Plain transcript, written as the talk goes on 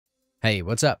Hey,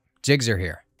 what's up? Jigxor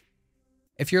here.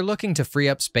 If you're looking to free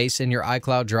up space in your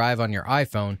iCloud drive on your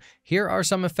iPhone, here are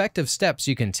some effective steps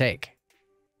you can take.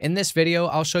 In this video,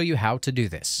 I'll show you how to do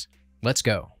this. Let's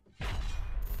go.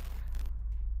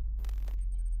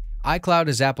 iCloud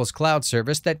is Apple's cloud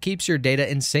service that keeps your data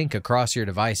in sync across your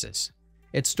devices.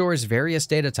 It stores various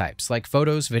data types like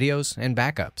photos, videos, and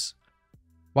backups.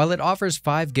 While it offers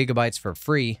 5 GB for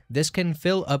free, this can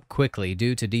fill up quickly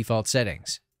due to default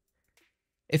settings.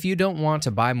 If you don't want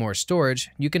to buy more storage,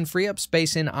 you can free up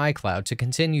space in iCloud to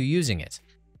continue using it.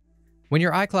 When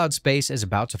your iCloud space is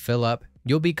about to fill up,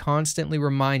 you'll be constantly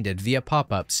reminded via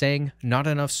pop-up saying "Not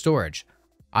enough storage,"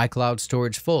 "iCloud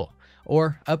storage full,"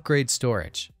 or "Upgrade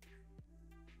storage."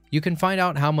 You can find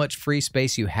out how much free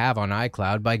space you have on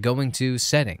iCloud by going to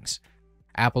Settings,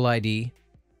 Apple ID,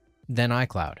 then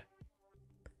iCloud.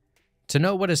 To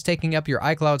know what is taking up your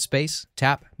iCloud space,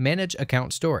 tap Manage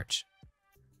Account Storage.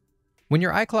 When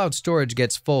your iCloud storage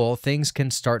gets full, things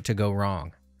can start to go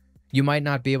wrong. You might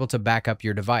not be able to back up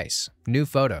your device, new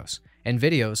photos and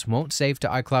videos won't save to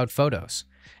iCloud Photos,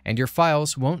 and your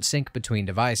files won't sync between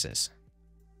devices.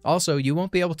 Also, you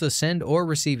won't be able to send or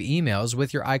receive emails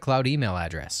with your iCloud email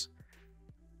address.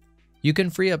 You can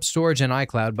free up storage in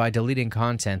iCloud by deleting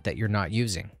content that you're not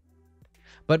using.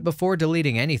 But before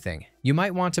deleting anything, you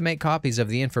might want to make copies of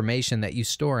the information that you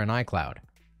store in iCloud.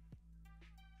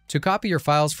 To copy your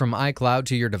files from iCloud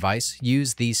to your device,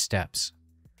 use these steps.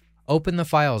 Open the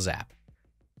Files app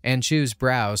and choose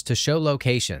Browse to show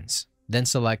locations, then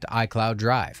select iCloud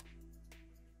Drive.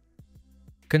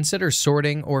 Consider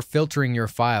sorting or filtering your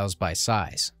files by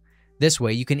size. This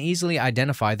way you can easily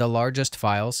identify the largest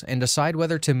files and decide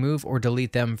whether to move or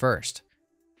delete them first.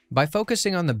 By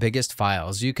focusing on the biggest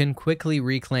files, you can quickly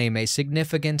reclaim a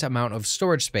significant amount of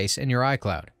storage space in your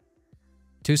iCloud.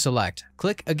 To select,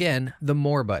 click again the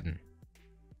More button.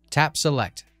 Tap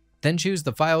Select, then choose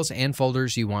the files and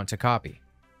folders you want to copy.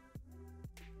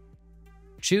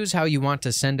 Choose how you want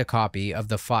to send a copy of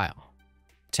the file.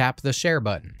 Tap the Share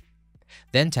button,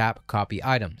 then tap Copy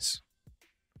Items.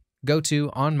 Go to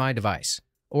On My Device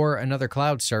or another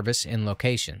cloud service in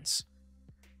Locations.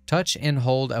 Touch and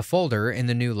hold a folder in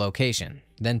the new location,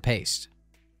 then paste.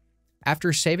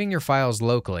 After saving your files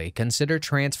locally, consider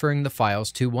transferring the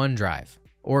files to OneDrive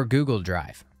or Google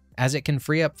Drive, as it can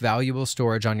free up valuable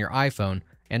storage on your iPhone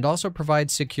and also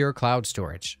provide secure cloud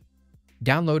storage.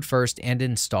 Download first and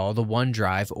install the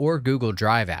OneDrive or Google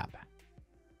Drive app.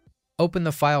 Open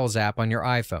the Files app on your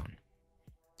iPhone.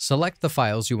 Select the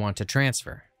files you want to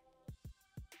transfer.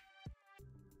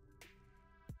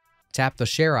 Tap the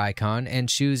Share icon and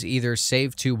choose either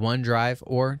Save to OneDrive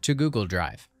or to Google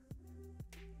Drive.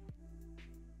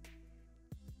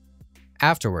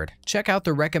 Afterward, check out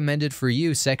the Recommended for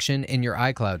You section in your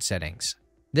iCloud settings.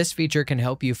 This feature can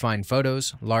help you find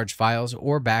photos, large files,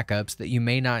 or backups that you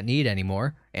may not need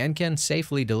anymore and can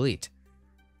safely delete.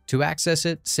 To access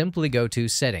it, simply go to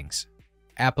Settings,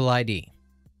 Apple ID,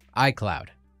 iCloud,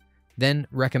 then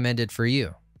Recommended for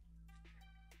You.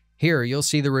 Here you'll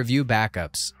see the Review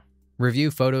Backups, Review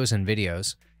Photos and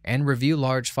Videos, and Review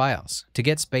Large Files to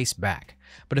get space back.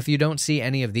 But if you don't see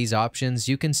any of these options,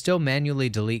 you can still manually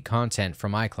delete content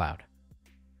from iCloud.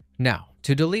 Now,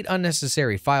 to delete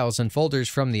unnecessary files and folders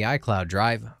from the iCloud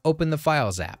Drive, open the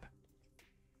Files app.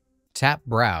 Tap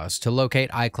Browse to locate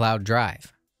iCloud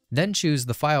Drive. Then choose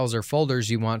the files or folders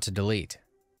you want to delete.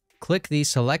 Click the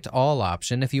Select All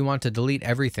option if you want to delete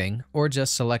everything, or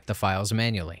just select the files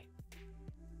manually.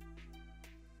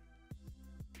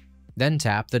 Then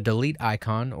tap the Delete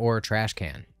icon or trash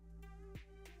can.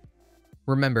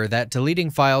 Remember that deleting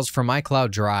files from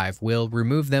iCloud Drive will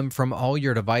remove them from all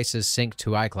your devices synced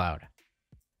to iCloud.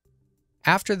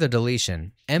 After the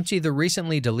deletion, empty the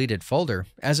recently deleted folder,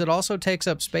 as it also takes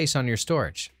up space on your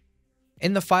storage.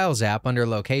 In the Files app under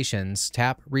Locations,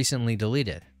 tap Recently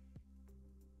Deleted.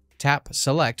 Tap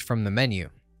Select from the menu.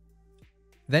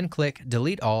 Then click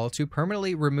Delete All to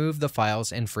permanently remove the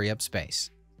files and free up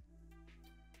space.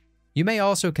 You may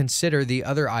also consider the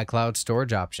other iCloud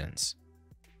storage options.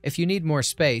 If you need more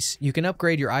space, you can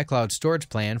upgrade your iCloud storage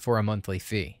plan for a monthly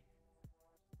fee.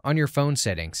 On your phone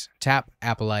settings, tap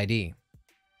Apple ID.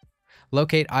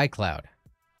 Locate iCloud.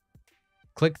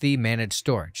 Click the Manage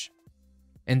Storage,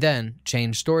 and then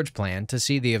change storage plan to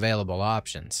see the available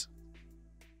options.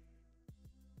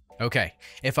 Okay,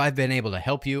 if I've been able to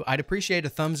help you, I'd appreciate a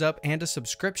thumbs up and a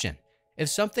subscription. If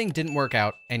something didn't work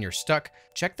out and you're stuck,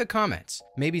 check the comments.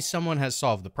 Maybe someone has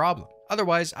solved the problem.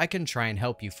 Otherwise, I can try and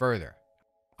help you further.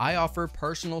 I offer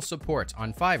personal support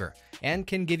on Fiverr and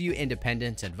can give you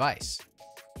independent advice.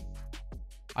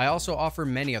 I also offer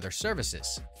many other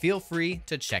services. Feel free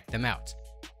to check them out.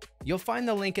 You'll find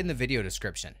the link in the video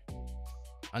description.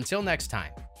 Until next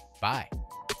time, bye.